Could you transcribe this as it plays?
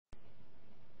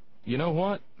you know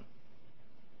what?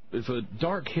 If a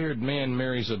dark-haired man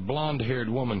marries a blonde-haired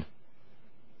woman,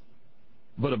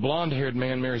 but a blonde-haired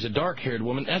man marries a dark-haired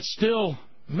woman, that's still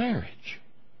marriage.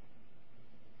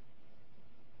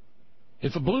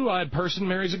 If a blue-eyed person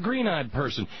marries a green-eyed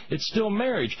person, it's still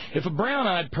marriage. If a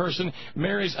brown-eyed person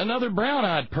marries another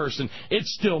brown-eyed person,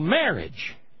 it's still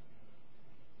marriage.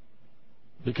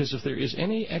 Because if there is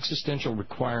any existential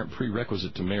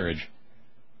prerequisite to marriage,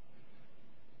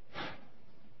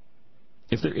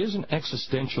 if there is an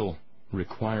existential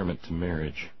requirement to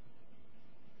marriage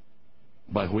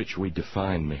by which we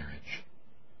define marriage,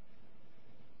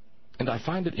 and I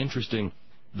find it interesting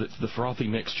that the frothy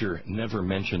mixture never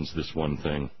mentions this one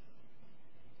thing.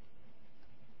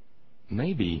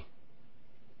 Maybe,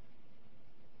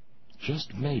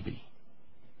 just maybe,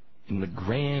 in the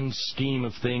grand scheme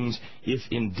of things, if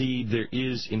indeed there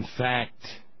is in fact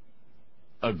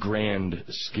a grand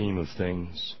scheme of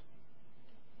things,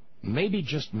 maybe,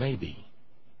 just maybe,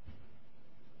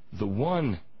 the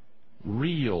one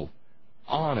real,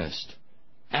 honest,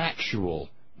 actual,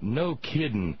 no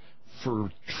kiddin',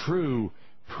 for true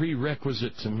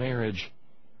prerequisite to marriage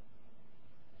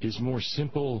is more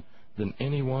simple than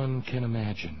anyone can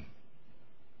imagine.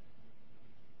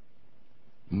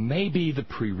 Maybe the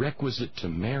prerequisite to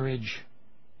marriage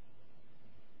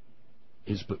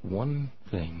is but one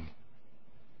thing.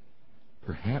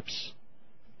 Perhaps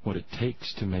what it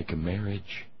takes to make a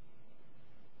marriage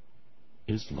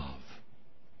is love.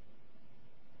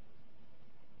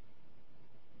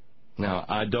 Now,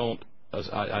 I don't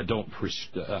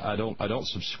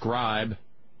subscribe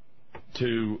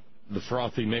to the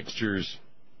frothy mixture's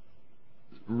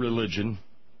religion.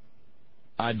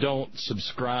 I don't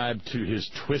subscribe to his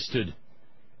twisted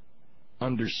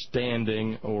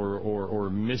understanding or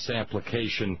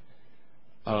misapplication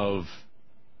of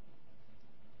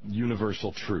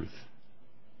universal truth.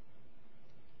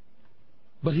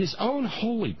 But his own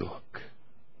holy book,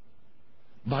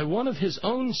 by one of his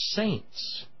own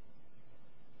saints,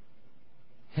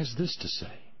 has this to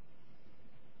say: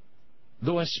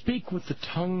 though I speak with the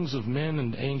tongues of men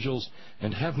and angels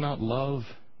and have not love,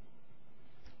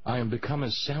 I am become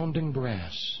as sounding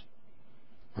brass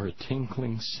or a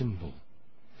tinkling cymbal.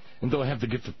 And though I have the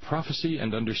gift of prophecy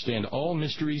and understand all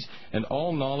mysteries and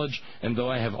all knowledge, and though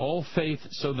I have all faith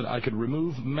so that I could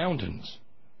remove mountains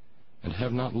and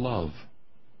have not love,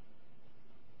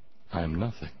 I am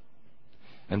nothing.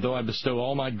 And though I bestow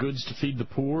all my goods to feed the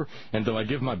poor, and though I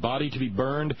give my body to be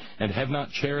burned, and have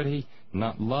not charity,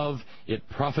 not love, it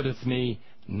profiteth me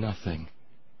nothing.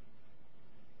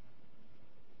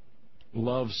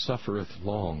 Love suffereth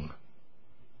long,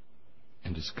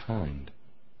 and is kind.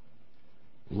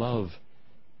 Love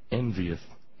envieth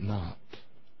not.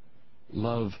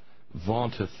 Love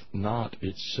vaunteth not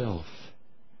itself,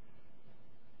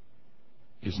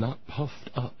 is not puffed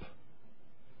up,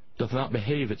 doth not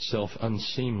behave itself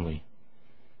unseemly,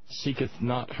 seeketh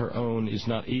not her own, is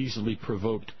not easily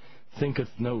provoked, thinketh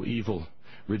no evil,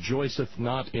 rejoiceth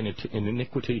not in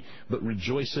iniquity, but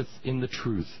rejoiceth in the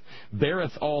truth,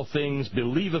 beareth all things,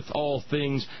 believeth all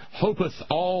things, hopeth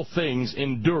all things,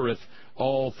 endureth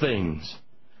all things.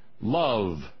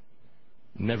 Love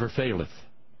never faileth.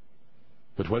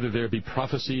 But whether there be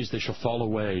prophecies, they shall fall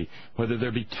away. Whether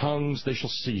there be tongues, they shall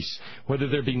cease. Whether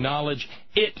there be knowledge,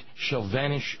 it shall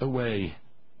vanish away.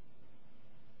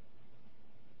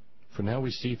 For now we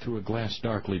see through a glass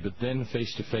darkly, but then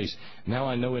face to face. Now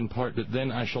I know in part, but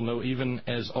then I shall know even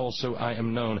as also I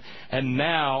am known. And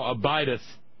now abideth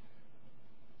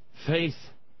faith,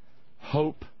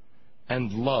 hope,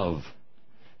 and love,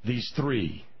 these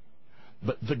three.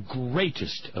 But the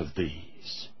greatest of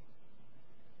these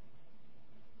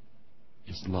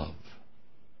is love.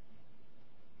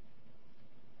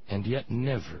 And yet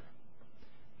never,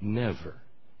 never,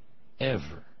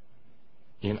 ever,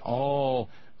 in all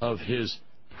of his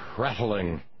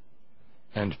prattling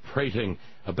and prating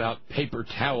about paper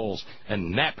towels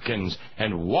and napkins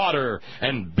and water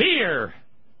and beer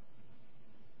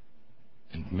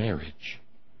and marriage,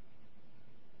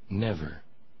 never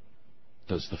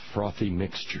does the frothy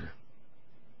mixture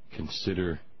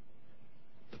consider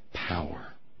the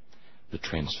power, the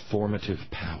transformative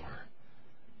power,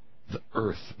 the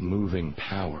earth-moving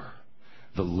power,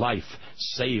 the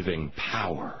life-saving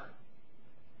power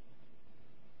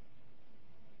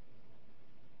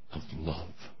of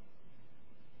love.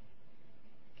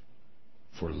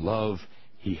 For love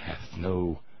he hath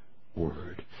no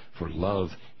word. For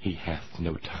love he hath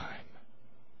no time.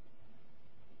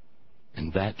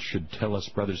 And that should tell us,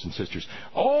 brothers and sisters,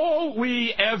 all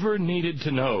we ever needed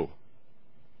to know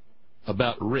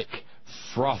about Rick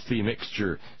Frothy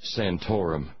Mixture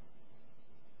Santorum.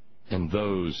 and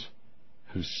those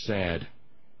whose sad,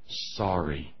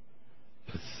 sorry,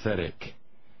 pathetic,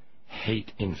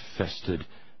 hate-infested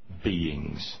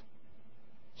beings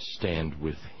stand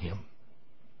with him.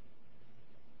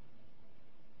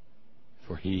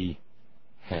 For he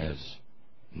has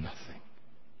nothing.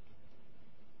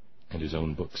 And his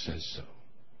own book says so.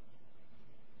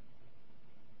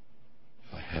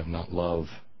 If I have not love,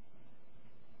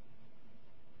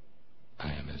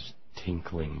 I am as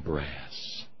tinkling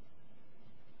brass.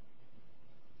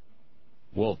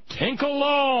 Well, tinkle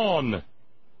on,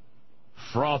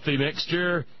 frothy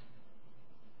mixture,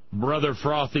 brother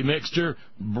frothy mixture.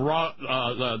 What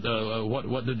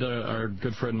did our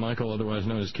good friend Michael, otherwise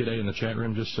known as Kid A in the chat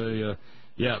room, just say?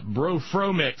 Yeah, Bro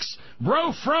Fromix.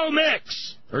 Bro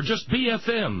Fromix! Or just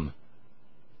BFM.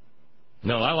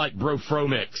 No, I like Bro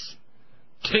Fromix.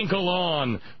 Tinkle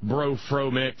on, Bro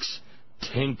Fromix.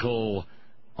 Tinkle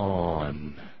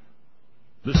on.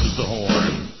 This is the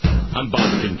horn. I'm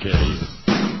Bob Kincaid.